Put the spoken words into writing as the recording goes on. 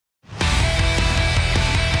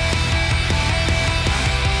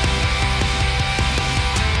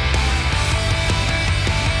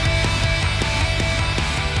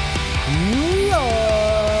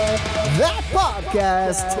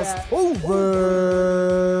test. Over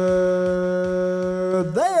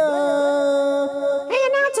there. Hey,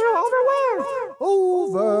 announcer, over where?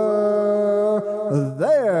 Over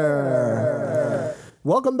there.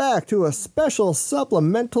 Welcome back to a special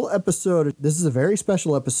supplemental episode. This is a very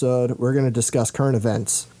special episode. We're going to discuss current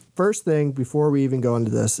events. First thing, before we even go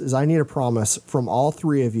into this, is I need a promise from all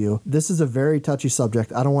three of you. This is a very touchy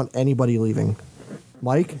subject. I don't want anybody leaving.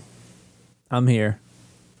 Mike? I'm here.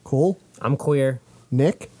 Cole? I'm queer.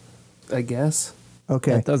 Nick? I guess.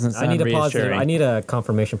 Okay. That doesn't sound I need a reassuring. positive. I need a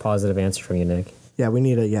confirmation positive answer from you, Nick. Yeah, we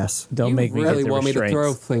need a yes. Don't You make me really get the want me to restraints.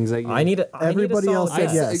 throw things at you. I need a. Everybody I need a else solid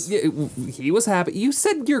said yes. yes. He was happy. You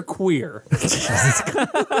said you're queer.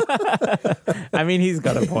 I mean, he's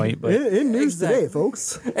got a point, but In news Exactly. today,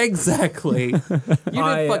 folks. Exactly. You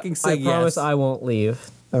didn't fucking say I promise yes. I won't leave.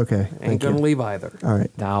 Okay, Ain't thank gonna you. leave either. All right.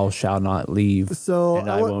 thou shalt not leave, So and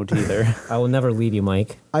I won't either. I will never leave you,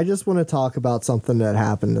 Mike. I just want to talk about something that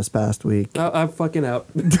happened this past week. I'm fucking out.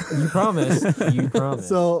 You promise. You promise.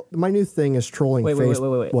 So my new thing is trolling wait.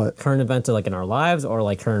 Facebook. What? Current events like in our lives or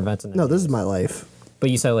like current events in the No, this news? is my life. But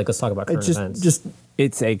you said like let's talk about It current events. just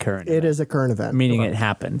It's a current. it event, is a current event. meaning it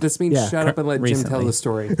happened. This means Yeah, shut up and let Jim tell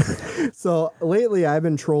recently. the story. So lately I've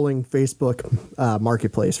been trolling Facebook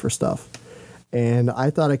Marketplace for stuff, and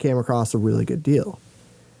I thought I came across a really good deal.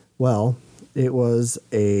 Well, it was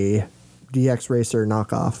a DX Racer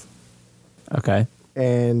knockoff, Okay.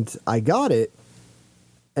 and I got it,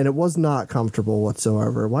 and it was not comfortable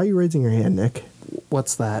whatsoever. Why are you raising your hand, Nick?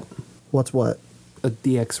 What's that? What's what? A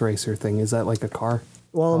DX Racer thing. Is that like a car?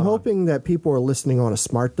 Well, I'm hoping that people are listening on a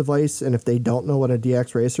smart device, and if they don't know what a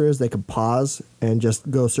DX Racer is, they can pause and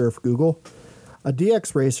just go surf Google. A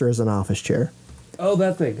DX Racer is an office chair. Oh,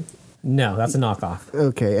 that thing. no, that's a knockoff.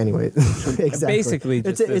 Okay, anyway. Exactly. Basically,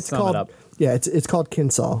 just to sum it called, up. Yeah, it's called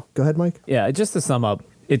Kinsaw. Go ahead, Mike. Yeah, just to sum up,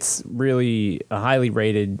 it's really a highly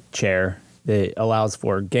rated chair that allows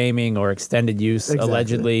for gaming or extended use, Exactly.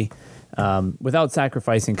 allegedly, without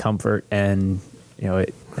sacrificing comfort, and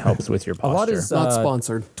it helps with your posture. lot is Not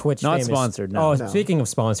sponsored. Twitch Not famous. sponsored, no. Oh, No. speaking of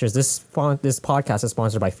sponsors, this podcast is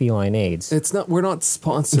sponsored by Feline AIDS. It's not. We're not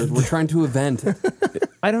sponsored. We're trying to event.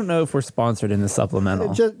 I don't know if we're sponsored in the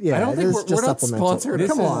supplemental. I don't think it is we're just not supplemental. sponsored.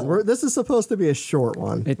 Come This on, this is supposed to be a short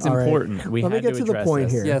one. It's all right? important. We Let me had get to to the address point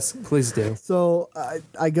this. here. Yes, please do. So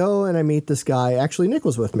I go and I meet this guy. Actually, Nick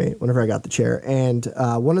was with me whenever I got the chair. And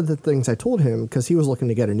one of the things I told him, because he was looking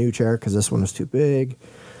to get a new chair because this one was too big,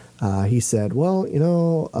 he said, well,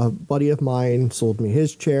 a buddy of mine sold me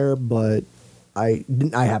his chair, but I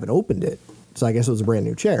haven't opened it. So I guess it was a brand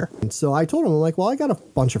new chair. And so I told him, I'm like, well, I got a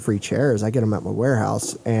bunch of free chairs. I get them at my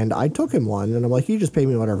warehouse. And I took him one. And I'm like, you just pay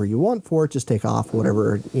me whatever you want for it. Just take off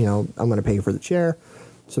whatever, I'm going to pay for the chair.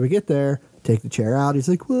 So we get there, take the chair out. He's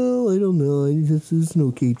like, well, I don't know. It's an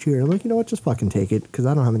okay chair. I'm like, you know what? Just fucking take it because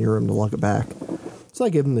I don't have any room to lug it back. So I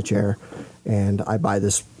give him the chair and I buy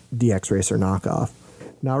this DX Racer knockoff.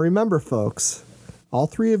 Now remember, folks, all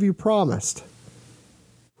three of you promised,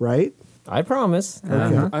 right? I promise.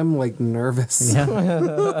 Okay. I'm like nervous. Yep.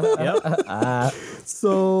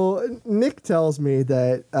 So Nick tells me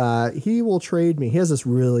that he will trade me. He has this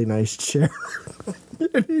really nice chair.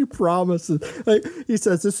 And he promises, he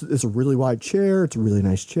says, this is a really wide chair. It's a really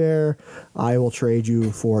nice chair. I will trade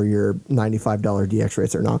you for your $95 DX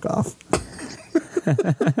Racer knockoff.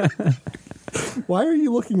 Why are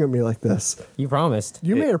you looking at me like this? You promised.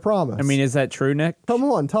 You made a promise. I mean, is that true, Nick? come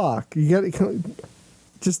on, talk. You got to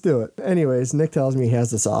just do it. Anyways, Nick tells me he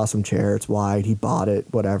has this awesome chair. It's wide. He bought it,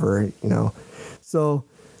 whatever, So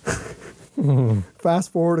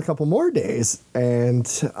fast forward a couple more days, and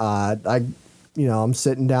I'm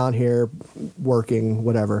sitting down here working,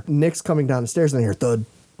 whatever. Nick's coming down the stairs, and I hear thud,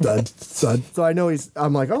 thud, thud. So I know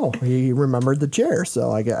I'm like, oh, he remembered the chair.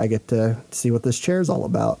 So I get to see what this chair is all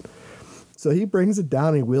about. So he brings it down,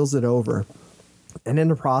 and he wheels it over. And in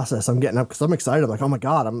the process, I'm getting up because I'm excited. I'm like, oh my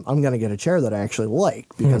God, I'm going to get a chair that I actually like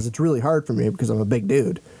because it's really hard for me because I'm a big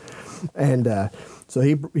dude. And so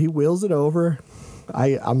he wheels it over.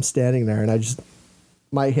 I'm standing there and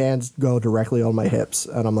my hands go directly on my hips.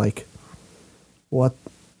 And I'm like, what?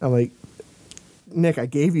 I'm like, Nick, I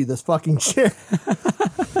gave you this fucking chair.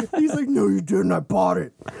 He's like, no, you didn't. I bought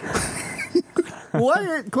it.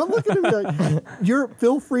 What? Quit looking at me like,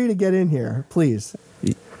 feel free to get in here, please.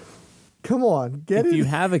 Come on, get If in. you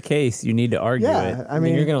have a case, you need to argue Yeah, it. I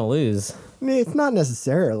mean, you're gonna lose. It's not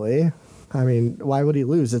necessarily. I mean, why would he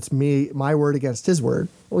lose? It's my word against his word.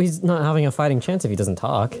 Well, he's not having a fighting chance if he doesn't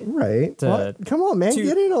talk. Right. What? Come on, man. Dude,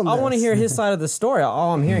 Get in on this. I want to hear his side of the story.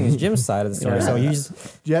 All I'm hearing is Jim's side of the story. Yeah. So he's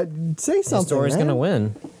Yeah, say his something, story's man. gonna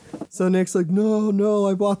win. So Nick's like, no,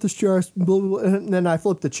 I bought this chair. Blah, blah, blah. And then I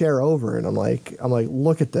flip the chair over and I'm like,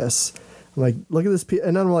 look at this. I'm like, look at this.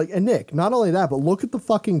 And then I'm like, and Nick, not only that, but look at the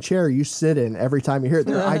fucking chair you sit in every time you're here.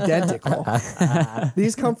 They're identical.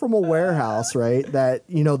 These come from a warehouse, right? That,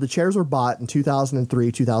 the chairs were bought in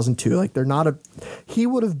 2003, 2002. Like, they're not he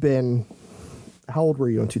would have been, how old were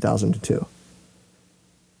you in 2002?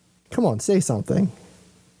 Come on, say something.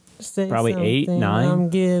 Say Probably 8, something, 9, I'm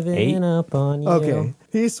giving 8. up on you. Okay.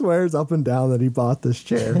 He swears up and down that he bought this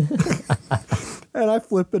chair. And I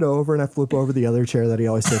flip it over and I flip over the other chair that he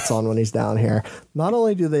always sits on when he's down here. Not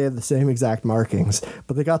only do they have the same exact markings,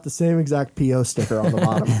 but they got the same exact PO sticker on the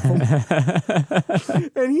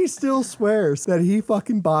bottom. And he still swears that he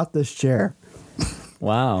fucking bought this chair.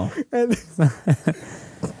 Wow. And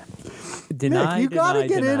Deny, Nick, you gotta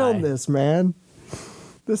get in deny. on this, man.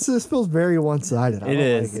 This feels very one-sided. I It don't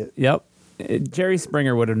is. like it. Yep. Jerry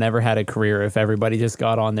Springer would have never had a career if everybody just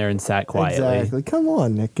got on there and sat quietly. Exactly. Come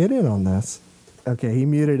on, Nick, get in on this. Okay, he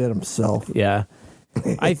muted it himself. Yeah.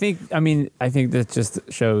 I think that just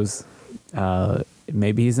shows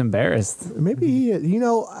maybe he's embarrassed. Maybe he,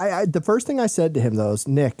 I the first thing I said to him though is,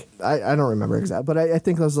 Nick, I don't remember exactly, but I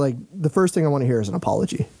think I was like, the first thing I want to hear is an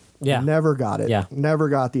apology. Yeah. Never got it. Yeah. Never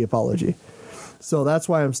got the apology. So that's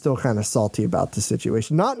why I'm still kind of salty about the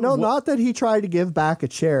situation. Not that he tried to give back a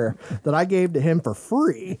chair that I gave to him for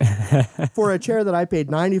free for a chair that I paid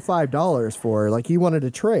 $95 for. Like, he wanted to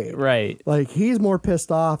trade. Right. Like, he's more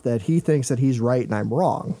pissed off that he thinks that he's right and I'm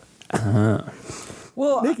wrong.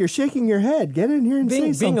 Well, Nick, you're shaking your head. Get in here and say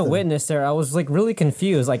being something. a witness there, I was like really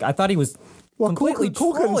confused. Like, I thought he was completely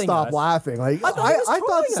Cole couldn't trolling stop us. laughing. Like, I thought he was I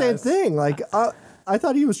thought the trolling same us. thing. Like, I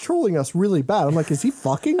thought he was trolling us really bad. I'm like, is he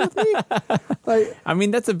fucking with me? Like, I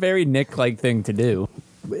mean, that's a very Nick-like thing to do.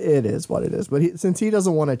 it is what it is. But since he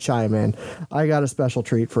doesn't want to chime in, I got a special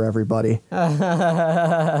treat for everybody.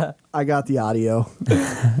 I got the audio.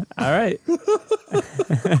 All right.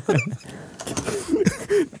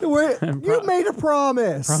 You made a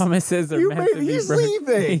promise. Promises are You meant to be he's broken.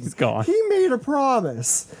 leaving. He's gone. He made a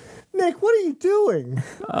promise. Nick, what are you doing?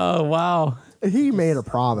 Oh, wow. He made a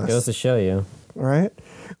promise. Goes to show you. All right.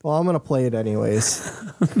 Well, I'm going to play it anyways.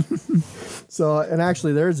 So, and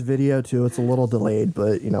actually, there's video too. It's a little delayed,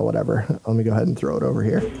 but whatever. Let me go ahead and throw it over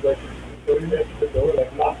here.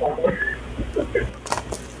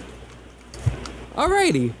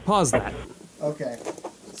 Alrighty, pause that. Okay.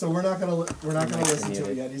 So we're not gonna listen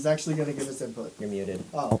to it yet. He's actually gonna give us input. You're muted.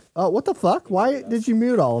 Oh, what the fuck? Why did you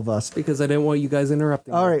mute all of us? Because I didn't want you guys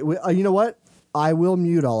interrupting. All right. You know what? I will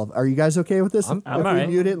mute all of. Are you guys okay with this? I'm if all we right.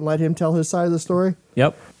 mute it and let him tell his side of the story.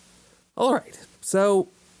 Yep. All right. So,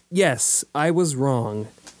 yes, I was wrong.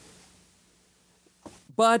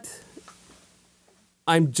 But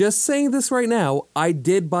I'm just saying this right now. I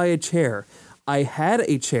did buy a chair. I had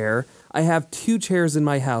a chair. I have 2 chairs in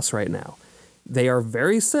my house right now. They are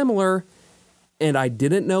very similar, and I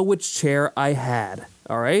didn't know which chair I had.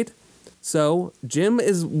 All right? So, Jim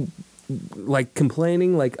is like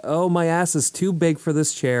complaining like, "Oh, my ass is too big for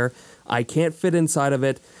this chair. I can't fit inside of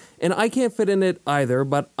it." And I can't fit in it either,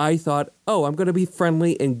 but I thought, "Oh, I'm going to be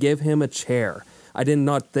friendly and give him a chair." I did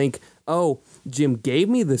not think, "Oh, Jim gave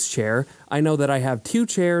me this chair. I know that I have 2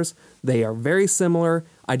 chairs. They are very similar."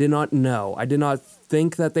 I did not know. I did not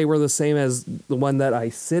think that they were the same as the one that I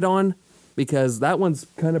sit on, because that one's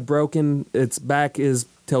kind of broken. Its back is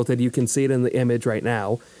tilted. You can see it in the image right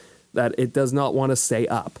now that it does not want to stay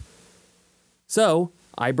up. So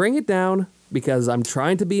I bring it down because I'm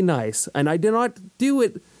trying to be nice, and I did not do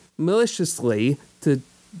it maliciously to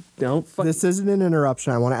don't fuck. This isn't an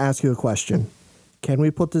interruption. I want to ask you a question. Can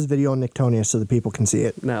we put this video on Nicktonia so that people can see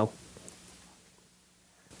it? No.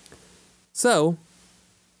 So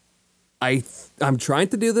I'm trying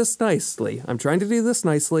to do this nicely.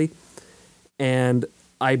 And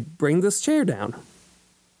I bring this chair down.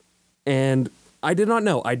 And I did not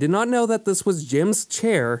know. I did not know that this was Jim's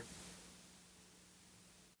chair.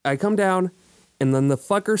 I come down, and then the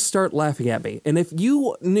fuckers start laughing at me. And if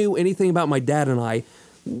you knew anything about my dad and I,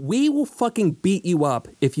 we will fucking beat you up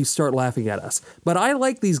if you start laughing at us. But I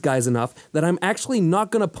like these guys enough that I'm actually not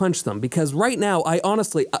going to punch them, because right now, I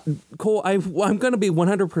honestly, Cole, I'm going to be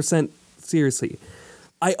 100% seriously.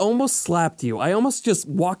 I almost slapped you. I almost just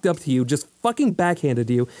walked up to you, just fucking backhanded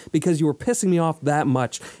you because you were pissing me off that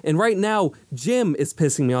much. And right now, Jim is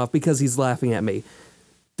pissing me off because he's laughing at me.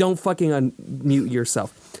 Don't fucking unmute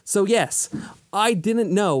yourself. So yes, I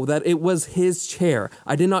didn't know that it was his chair.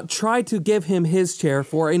 I did not try to give him his chair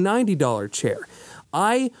for a $90 chair.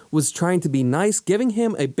 I was trying to be nice, giving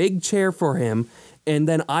him a big chair for him, and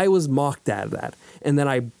then I was mocked at that. And then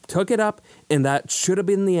I took it up, and that should have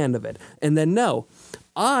been the end of it. And then no,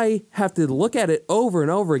 I have to look at it over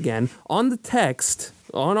and over again on the text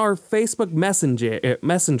on our Facebook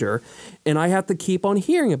messenger, and I have to keep on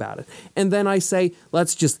hearing about it. And then I say,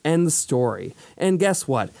 let's just end the story. And guess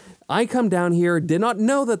what? I come down here, did not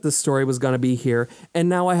know that the story was going to be here, and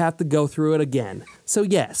now I have to go through it again. So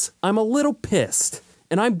yes, I'm a little pissed,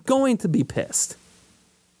 and I'm going to be pissed.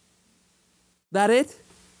 That it?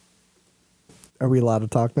 Are we allowed to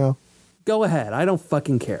talk now? Go ahead. I don't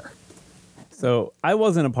fucking care. So I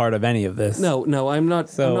wasn't a part of any of this. No, I'm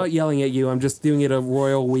not. I'm not yelling at you. I'm just doing it a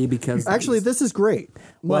royal we because. Actually, this is great.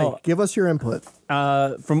 Well- Mike, give us your input.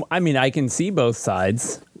 I can see both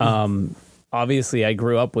sides. Obviously, I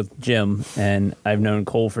grew up with Jim, and I've known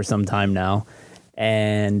Cole for some time now,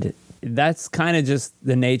 and that's kind of just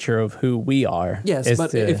the nature of who we are. Yes,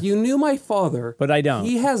 but if you knew my father, But I don't.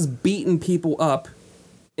 He has beaten people up,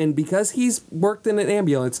 and because he's worked in an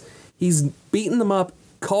ambulance, he's beaten them up,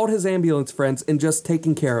 called his ambulance friends, and just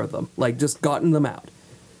taken care of them, like just gotten them out.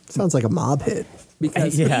 Sounds like a mob hit.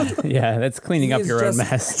 Because yeah, that's cleaning He up is your own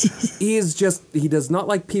just- mess. he does not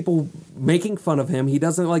like people making fun of him. He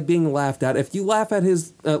doesn't like being laughed at. If you laugh at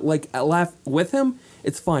his laugh with him,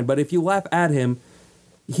 it's fine. But if you laugh at him,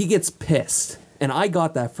 he gets pissed, and I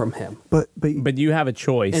got that from him. But But you have a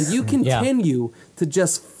choice. And you continue to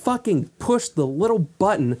just fucking push the little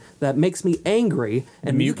button that makes me angry,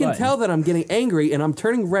 and mute you can button. tell that I'm getting angry, and I'm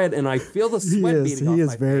turning red, and I feel the he sweat is beating off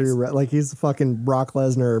my very face. like he's fucking Brock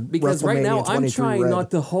Lesnar. Because right now I'm trying not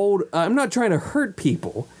to I'm not trying to hurt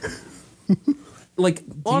people. Like,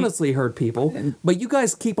 honestly hurt people. But you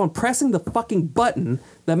guys keep on pressing the fucking button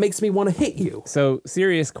that makes me want to hit you. So,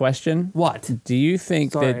 serious question. What? Do you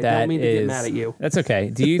think Sorry, I that don't that mean to get is- mad at you. That's okay.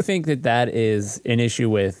 Do you think that that is an issue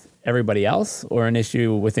with everybody else or an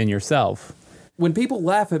issue within yourself? When people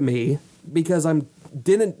laugh at me because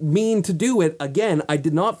didn't mean to do it, again, I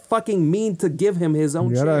did not fucking mean to give him his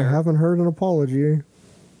own Yet chair. I haven't heard an apology.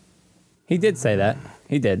 He did say that.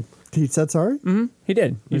 He did. He said sorry. He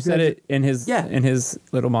did. You said it in his Yeah. in his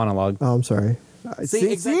little monologue. Oh, I'm sorry.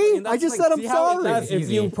 See, exactly, and I that's just like- said I'm see how sorry. that's-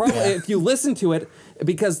 if you listen to it,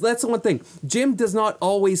 because that's the one thing. Jim does not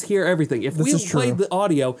always hear everything. If we is true. played the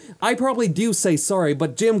audio, I probably do say sorry,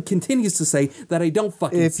 but Jim continues to say that I don't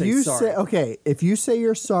fucking If say you sorry. say okay, if you say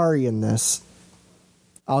you're sorry in this,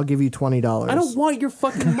 I'll give you $20. I don't want your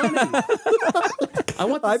fucking money. I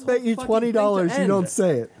want. This I bet whole you fucking $20 thing to you end. don't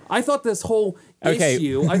say it. I thought this whole Okay.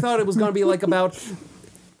 issue. I thought it was going to be like about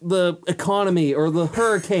the economy or the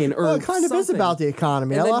hurricane or Well, it kind of is something. about the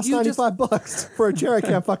economy. And I then lost you just- $95 for a chair I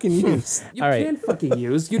can't fucking use. You All right. can fucking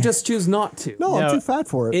use. You just choose not to. No, I'm No, too fat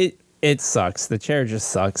for it. It sucks. The chair just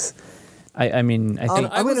sucks. I mean, I think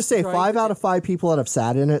I'm going to was say trying 5 to- out of 5 people that have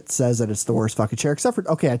sat in it says that it's the worst fucking chair. Except for,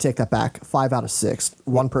 okay, I take that back. 5 out of 6.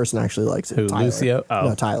 One person actually likes it. Who, Tyler. Lucio? Oh.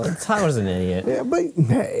 No, Tyler. Tyler's an idiot. Yeah, but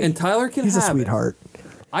hey, And Tyler can he's a have it. sweetheart.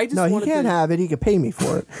 I just No, he wanted can't to, have it. He could pay me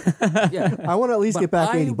for it. Yeah. I want to at least But get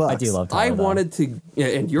back I- $80. I do love Tyler. I though. wanted to, yeah,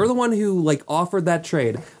 and you're the one who like offered that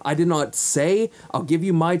trade. I did not say I'll give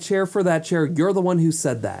you my chair for that chair. You're the one who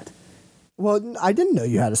said that Well, I didn't know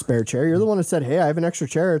you had a spare chair. You're the one that said, "Hey, I have an extra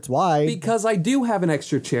chair. It's wide." because I do have an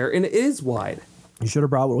extra chair and it is wide. You should have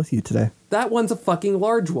brought it with you today. That one's a fucking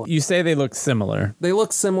large one. you say they look similar. They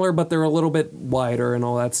look similar, but they're a little bit wider and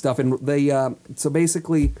all that stuff. And they, so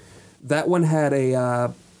basically, that one had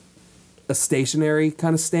a stationary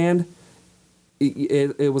kind of stand.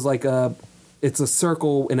 It was like it's a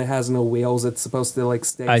circle and it has no wheels. It's supposed to like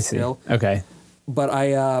stay I see. still. Okay. But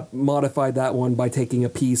I modified that one by taking a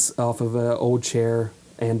piece off of an old chair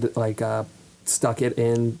and like stuck it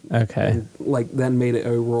in. Okay. And, like then made it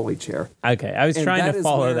a rolly chair. Okay. I was And trying that to is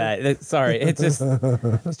follow where- that. Sorry. It's just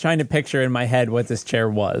I was trying to picture in my head what this chair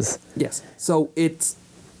was. Yes. So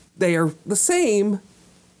they are the same,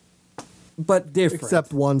 but different.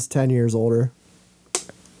 Except one's 10 years older.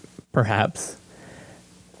 Perhaps.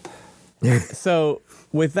 So,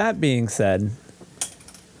 with that being said,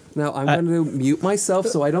 now I'm going to mute myself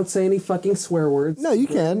so I don't say any fucking swear words. No, you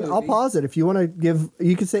during can. the I'll movie. pause it if you want to give.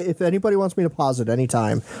 You can say if anybody wants me to pause it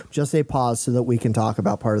anytime. Just say pause so that we can talk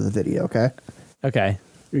about part of the video. Okay. okay.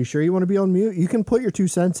 Are you sure you want to be on mute? You can put your 2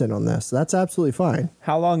 cents in on this. That's absolutely fine.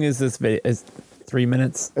 How long is this video? Is 3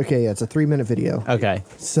 minutes? Okay, yeah, it's a 3-minute video. Okay.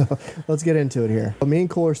 So let's get into it here. Me and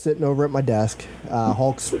Cole are sitting over at my desk.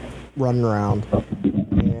 Hulk's running around.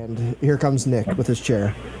 And here comes Nick with his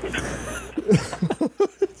chair.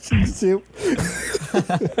 See him?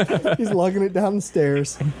 He's lugging it down the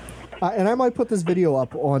stairs. And I might put this video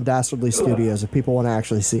up on Dastardly Studios if people want to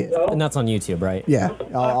actually see it. And that's on YouTube, right? Yeah,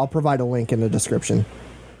 I'll provide a link in the description.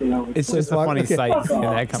 It's just a fuck- funny okay. sight seeing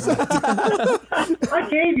that come up. I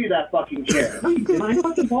gave you that fucking chair. I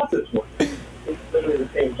fucking bought this one. It's literally the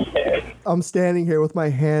same chair. I'm standing here with my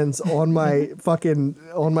hands on my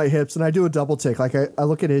on my hips, and I do a double take. Like I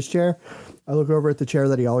look at his chair, I look over at the chair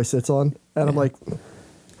that he always sits on, and I'm like,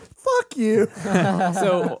 "Fuck you."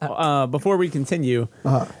 So before we continue,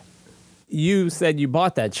 you said you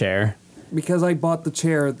bought that chair, Because I bought the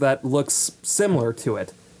chair that looks similar to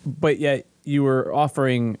it. but yet you were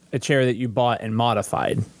offering a chair that you bought and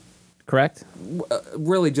modified, correct?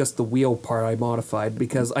 Really, just the wheel part I modified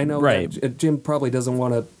because I know Right. that Jim probably doesn't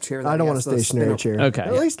want a chair. That I don't he want a has to stationary spin chair. Okay.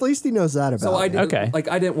 At least he knows that about. So I it. didn't, Okay.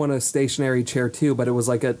 I didn't want a stationary chair too, but it was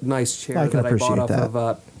like a nice chair I can that I bought appreciate off that.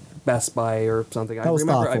 of Best Buy or something. I was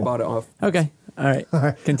remember thoughtful. I bought it off. Okay. All right.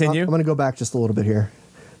 Continue. I'm going to go back just a little bit here.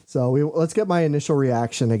 So let's get my initial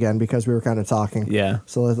reaction again because we were kind of talking. Yeah.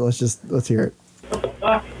 So let's hear it.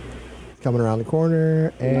 Coming around the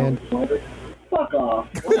corner and Fuck off.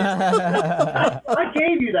 I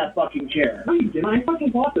gave you that fucking chair. No, you didn't. I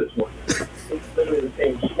fucking bought this one. It's literally the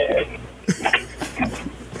same chair.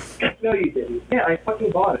 No, you didn't. Yeah, I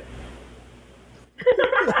fucking bought it.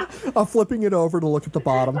 I'm flipping it over to look at the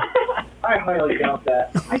bottom. I highly doubt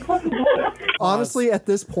that. I fucking bought it. Honestly, at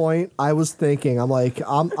this point, I was thinking,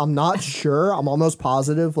 I'm not sure. I'm almost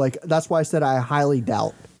positive. Like that's why I said I highly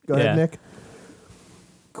doubt. Go Yeah. ahead, Nick.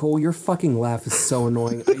 Cole, your fucking laugh is so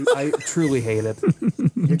annoying. I truly hate it.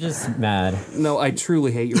 You're just mad. No, I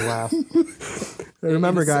truly hate your laugh.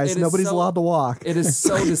 Remember, is- guys, it is nobody's so- allowed to walk. It is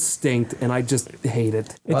so distinct, and I just hate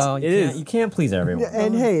it. Well, it you is. can't, you can't please everyone.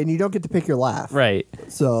 And hey, and you don't get to pick your laugh. Right.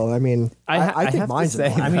 So I mean, I think have to mine's say-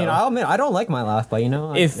 annoying. I mean, I'll admit I don't like my laugh, but you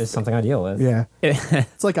know, If- it's something I deal with. Yeah.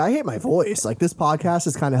 It's like I hate my voice. Like this podcast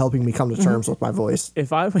is kind of helping me come to terms with my voice.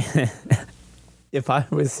 If I if I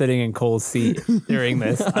was sitting in Cole's seat during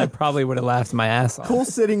this, I probably would have laughed my ass off. Cool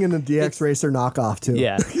sitting in a DX Racer knockoff too.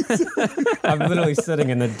 Yeah. I'm literally sitting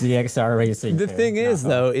in the DXR racing. The chair. thing is,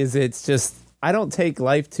 though, is it's just I don't take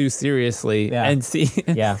life too seriously, Yeah. and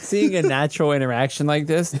Yeah. seeing a natural interaction like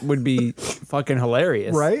this would be fucking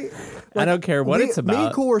hilarious, Right? I don't care what it's Me and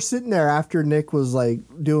about. Cool were sitting there after Nick was like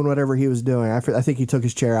doing whatever he was doing. I think he took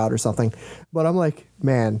his chair out or something. But I'm like,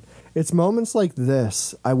 man, it's moments like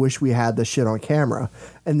this. I wish we had this shit on camera.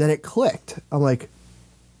 And then it clicked. I'm like,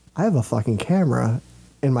 I have a fucking camera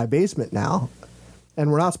in my basement now.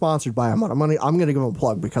 And we're not sponsored by them. But I'm gonna give them a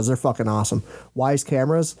plug because they're fucking awesome. Wise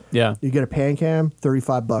Cameras. Yeah. You get a pan cam,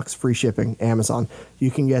 $35, free shipping, Amazon.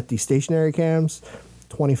 You can get the stationary cams,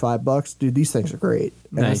 $25. Dude, these things are great.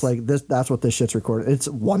 And Nice. it's like that's what this shit's recorded. It's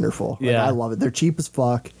wonderful. Like, Yeah. I love it. They're cheap as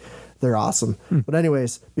fuck. They're awesome. But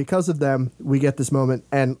anyways, because of them, we get this moment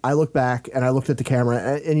and I look back and I looked at the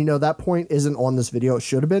camera and you know that point isn't on this video. It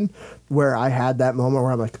should have been where I had that moment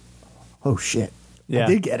where I'm like, oh shit. Yeah. I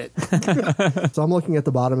did get it. So I'm looking at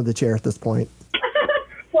the bottom of the chair at this point.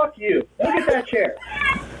 Fuck you. Look at that chair.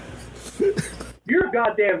 You're a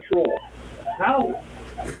goddamn troll. How?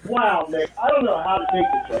 Wow, Nick. I don't know how to take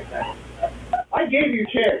this right now. I gave you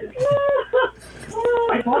chairs.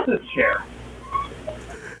 I bought this chair.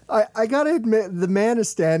 I gotta admit, the man is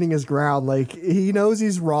standing his ground. Like he knows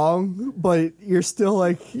he's wrong, but you're still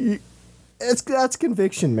like, that's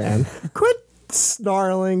conviction, man. Quit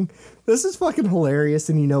snarling. This is fucking hilarious,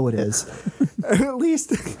 and you know it is. at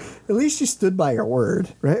least you stood by your word,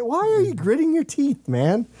 right? Why are you gritting your teeth,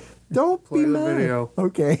 man? Don't Play be the mad. video.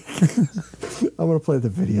 Okay, I'm gonna play the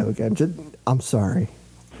video again. I'm sorry.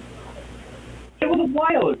 It was a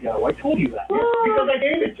while ago. I told you that. Because I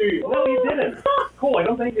gave it to you. No, you didn't. Cool. I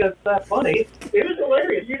don't think that's that funny. It was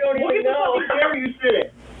hilarious. You don't even know. Look at the fucking chair you sit in.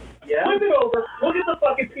 Yeah? Flip it over. Look at the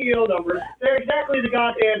fucking PO numbers. They're exactly the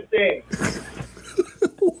goddamn same.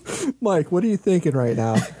 Mike, what are you thinking right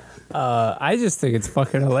now? I just think it's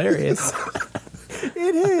fucking hilarious.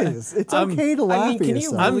 It is. It's okay to laugh mean, at can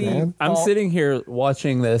you yourself, really- man. I'm Well- sitting here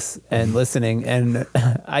watching this and listening, and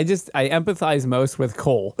I empathize most with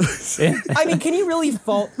Cole. I mean, can you really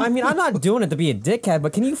fault? I mean, I'm not doing it to be a dickhead,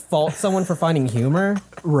 but can you fault someone for finding humor?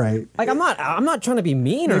 Right. Like, I'm not trying to be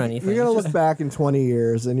mean or anything. You're gonna It's look just- back in 20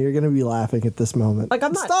 years and you're gonna be laughing at this moment. Like,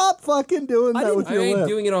 I'm not- Stop fucking doing that with I your ain't lip.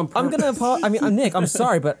 doing it on I'm purpose. gonna. I mean, Nick, I'm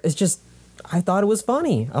sorry, but it's just. I thought it was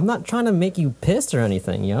funny. I'm not trying to make you pissed or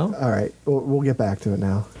anything, yo. All right, we'll get back to it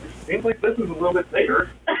now. Seems like this is a little bit bigger.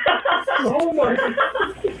 Oh my.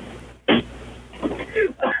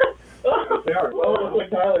 Sorry. Well, it looks like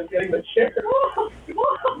Tyler's getting the chair.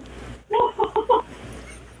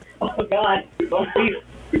 Oh God. Don't leave.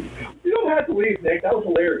 You don't have to leave, Nick. That was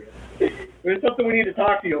hilarious. There's something we need to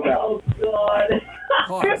talk to you about. Oh God.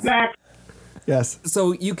 Pause. Get back. Yes.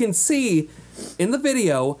 So you can see in the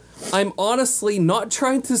video, I'm honestly not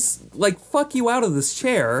trying to like fuck you out of this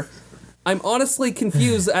chair. I'm honestly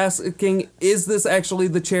confused asking, is this actually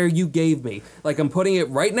the chair you gave me? Like, I'm putting it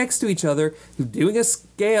right next to each other, doing a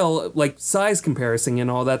scale, like size comparison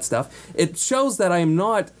and all that stuff. It shows that I'm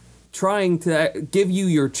not trying to give you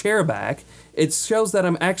your chair back. It shows that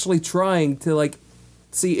I'm actually trying to, like,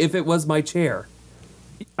 see if it was my chair.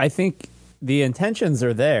 I think the intentions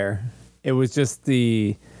are there. It was just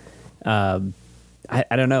the, I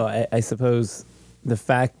don't know, I suppose the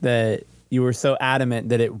fact that you were so adamant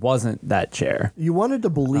that it wasn't that chair. You wanted to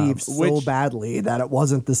believe so which- badly that it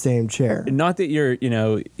wasn't the same chair. Not that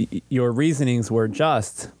your reasonings were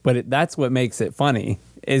just, but that's what makes it funny,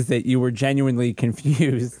 is that you were genuinely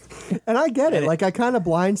confused. And I get it. Like, I kind of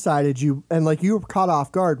blindsided you, and like you were caught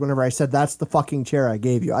off guard whenever I said that's the fucking chair I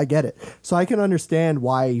gave you. I get it. So I can understand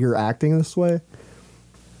why you're acting this way,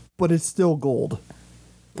 but it's still gold.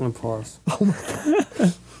 Of course.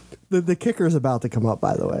 The kicker's about to come up,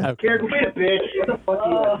 by the way. Okay. Garrett, wait a bitch. What the fuck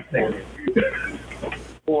are you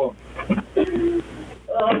saying?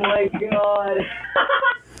 Oh my god.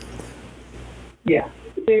 Yeah,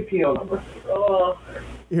 same PO number.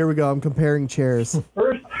 Here we go. I'm comparing chairs.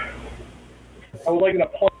 First, I would like an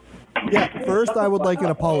apology. Yeah, first I would like an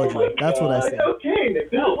apology. That's what I said. Okay, Nick,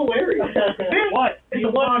 this is hilarious. What? What do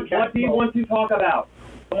you want to talk about?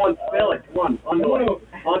 Come on, spell it. Come on, delay.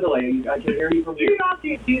 On delay. I can hear you from here. Do you not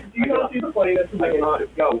see the funniness? I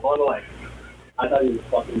cannot. Go, on delay. I thought you were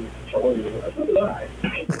fucking trolling me. So did I.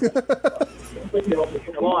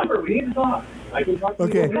 Come on, we need to talk. I can talk to you.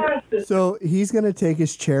 Okay, so he's going to take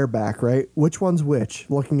his chair back, right? Which one's which,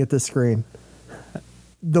 looking at the screen?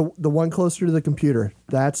 The one closer to the computer.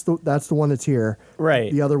 That's the one that's here.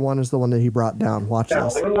 Right. The other one is the one that he brought down. Watch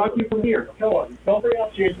this. I can talk to you from here. Come on. Don't bring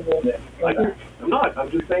out Jason a little bit. I'm not. I'm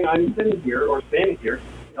just saying I'm sitting here or standing here.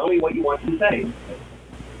 Tell me what you want to say.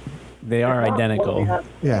 They are identical.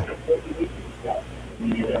 Yeah.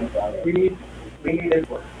 We need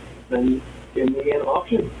input. Then give me an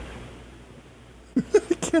option.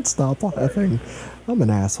 I can't stop laughing. I'm an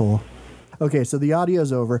asshole. Okay, so the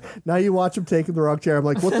audio's over. Now you watch him taking the wrong chair. I'm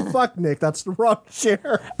like, what the fuck, Nick? That's the wrong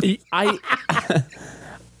chair. I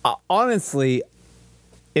honestly,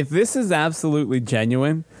 if this is absolutely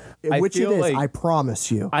genuine, Which I it feel is, like I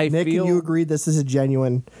promise you. I Nick, feel- and you agree this is a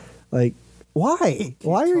genuine, like, why?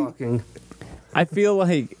 Why are you... Talking. I feel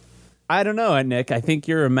like I don't know, Nick. I think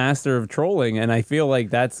you're a master of trolling, and I feel like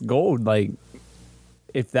that's gold. Like,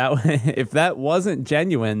 if that wasn't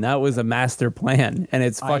genuine, that was a master plan, and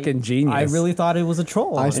it's fucking genius. I really thought it was a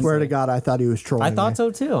troll. I swear to honestly. God, I thought he was trolling I thought me.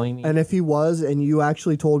 so too. I mean, And if he was, and you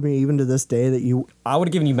actually told me even to this day that you... I would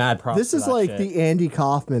have given you mad props. This for is that like shit. the Andy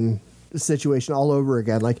Kaufman situation all over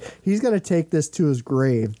again. Like, he's going to take this to his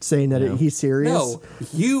grave, saying that he's serious. No,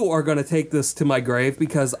 you are going to take this to my grave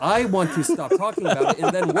because I want to stop talking about it.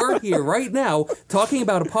 And then we're here right now talking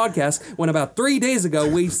about a podcast when about 3 days ago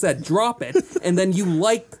we said drop it. And then you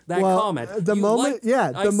liked that comment. The You moment,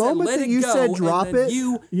 liked- I the said, moment "Let that it you go," said and drop then it,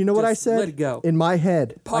 you know what I just said? let it go. In my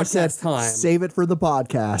head, I said, Podcast time. save it for the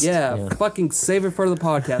podcast. Yeah, fucking save it for the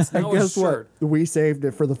podcast. And Now guess it's shirt. what? We saved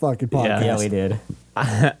it for the fucking podcast. Yeah, we did.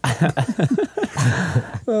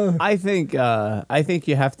 I think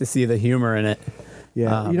you have to see the humor in it.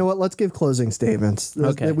 Yeah. You know what? Let's give closing statements.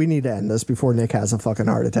 Okay. We need to end this before Nick has a fucking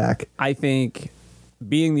heart attack. I think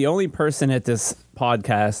being the only person at this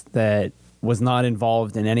podcast that was not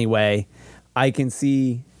involved in any way, I can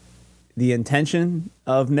see the intention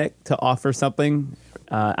of Nick to offer something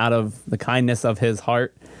out of the kindness of his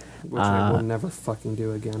heart. Which I will never fucking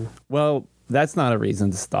do again. Well, that's not a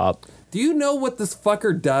reason to stop. Do you know what this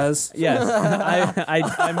fucker does? Yes,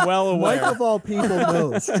 I'm well Mike aware. of all people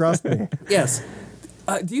knows. Trust me. Yes.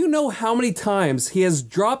 Do you know how many times he has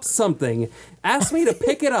dropped something, asked me to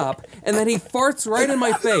pick it up, and then he farts right in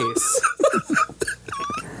my face?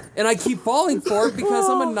 And I keep falling for it because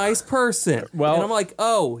I'm a nice person. Well- and I'm like,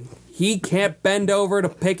 oh, he can't bend over to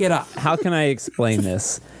pick it up. How can I explain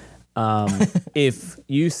this? If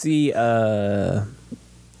you see If I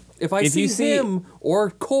If see you see- him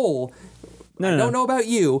or Cole, no, I no, don't know about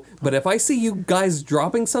you, but if I see you guys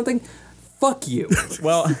dropping something, fuck you.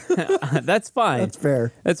 Well, that's fine. That's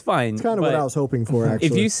fair. That's fine. It's kind of what I was hoping for, actually.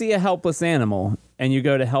 If you see a helpless animal and you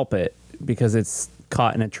go to help it because it's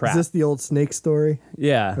caught in a trap, Is this the old snake story?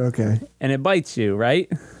 yeah, Okay. and it bites you, right?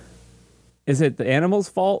 Is it the animal's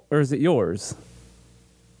fault or is it yours?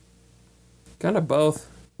 Kind of both.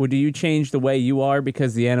 Well, do you change the way you are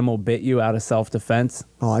because the animal bit you out of self-defense?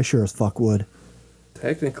 Oh, I sure as fuck would.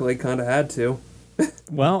 Technically, kind of had to.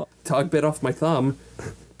 Well, Dog bit off my thumb,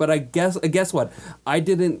 but I guess what? I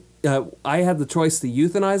didn't. I had the choice to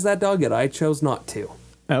euthanize that dog, yet I chose not to.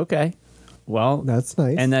 okay. Well, That's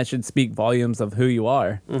nice. And that should speak volumes of who you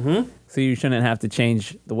are. Mm-hmm. So you shouldn't have to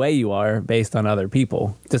change the way you are based on other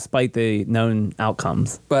people, despite the known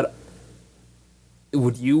outcomes. But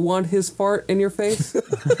would you want his fart in your face?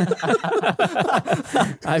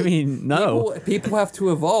 I mean, no. People have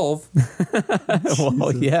to evolve,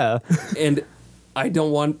 Well, yeah. and I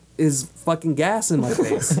don't want his fucking gas in my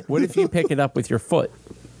face. What if you pick it up with your foot?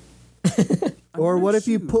 Or what if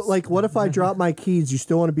you put what if I drop my keys? You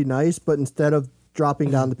still want to be nice, but instead of dropping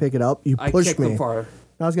down to pick it up, you I push kick me. them farther.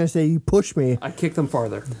 I was gonna say you push me. I kick them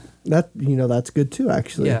farther. That's good too.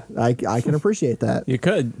 Actually, Yeah. I can appreciate that. You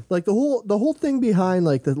could. Like the whole thing behind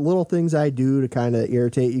like the little things I do to kind of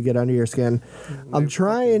irritate you, get under your skin. I'm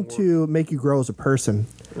trying to make you grow as a person.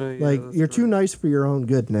 Yeah, Like that's you're too nice for your own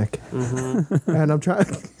good, Nick. And I'm trying.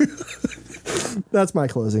 That's my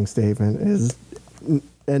closing statement.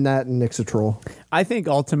 And Nick's a troll. I think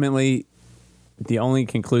ultimately the only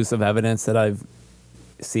conclusive evidence that I've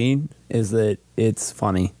seen is that it's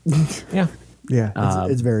funny. Yeah. Yeah,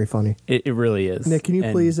 it's very funny. It really is. Nick, can you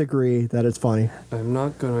And please agree that it's funny? I'm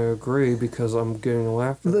not gonna agree because I'm getting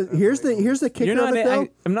laughed at. Here's the kicker You're not. of it though.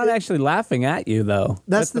 I'm not actually laughing at you though.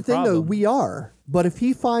 That's the thing though. problem. We are, but if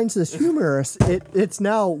he finds this humorous, it's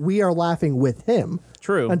now we are laughing with him.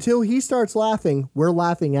 True. Until he starts laughing, we're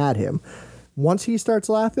laughing at him. Once he starts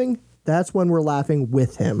laughing, that's when we're laughing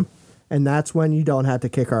with him, and that's when you don't have to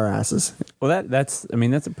kick our asses. Well, that's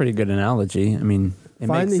a pretty good analogy. I mean, it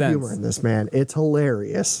Find makes the sense. humor in this, man. It's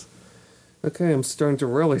hilarious. Okay, I'm starting to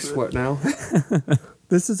really sweat now.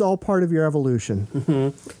 This is all part of your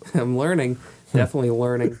evolution. I'm learning. Definitely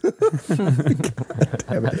learning.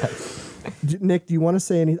 Nick, do you want to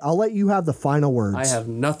say anything? I'll let you have the final words. I have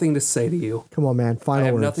nothing to say to you. Come on, man. I Final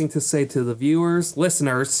have words. nothing to say to the viewers,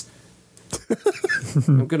 listeners.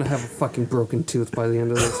 I'm gonna have a fucking broken tooth by the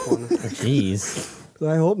end of this one. Jeez.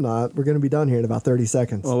 I hope not. We're going to be done here in about 30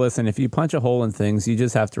 seconds. Well, listen, if you punch a hole in things, you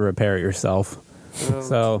just have to repair it yourself.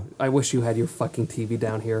 So I wish you had your fucking TV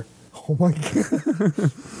down here. Oh my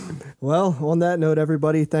God. Well, on that note,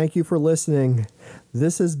 everybody, thank you for listening.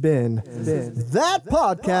 This has been That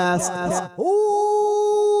Podcast.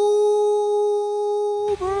 Ooh.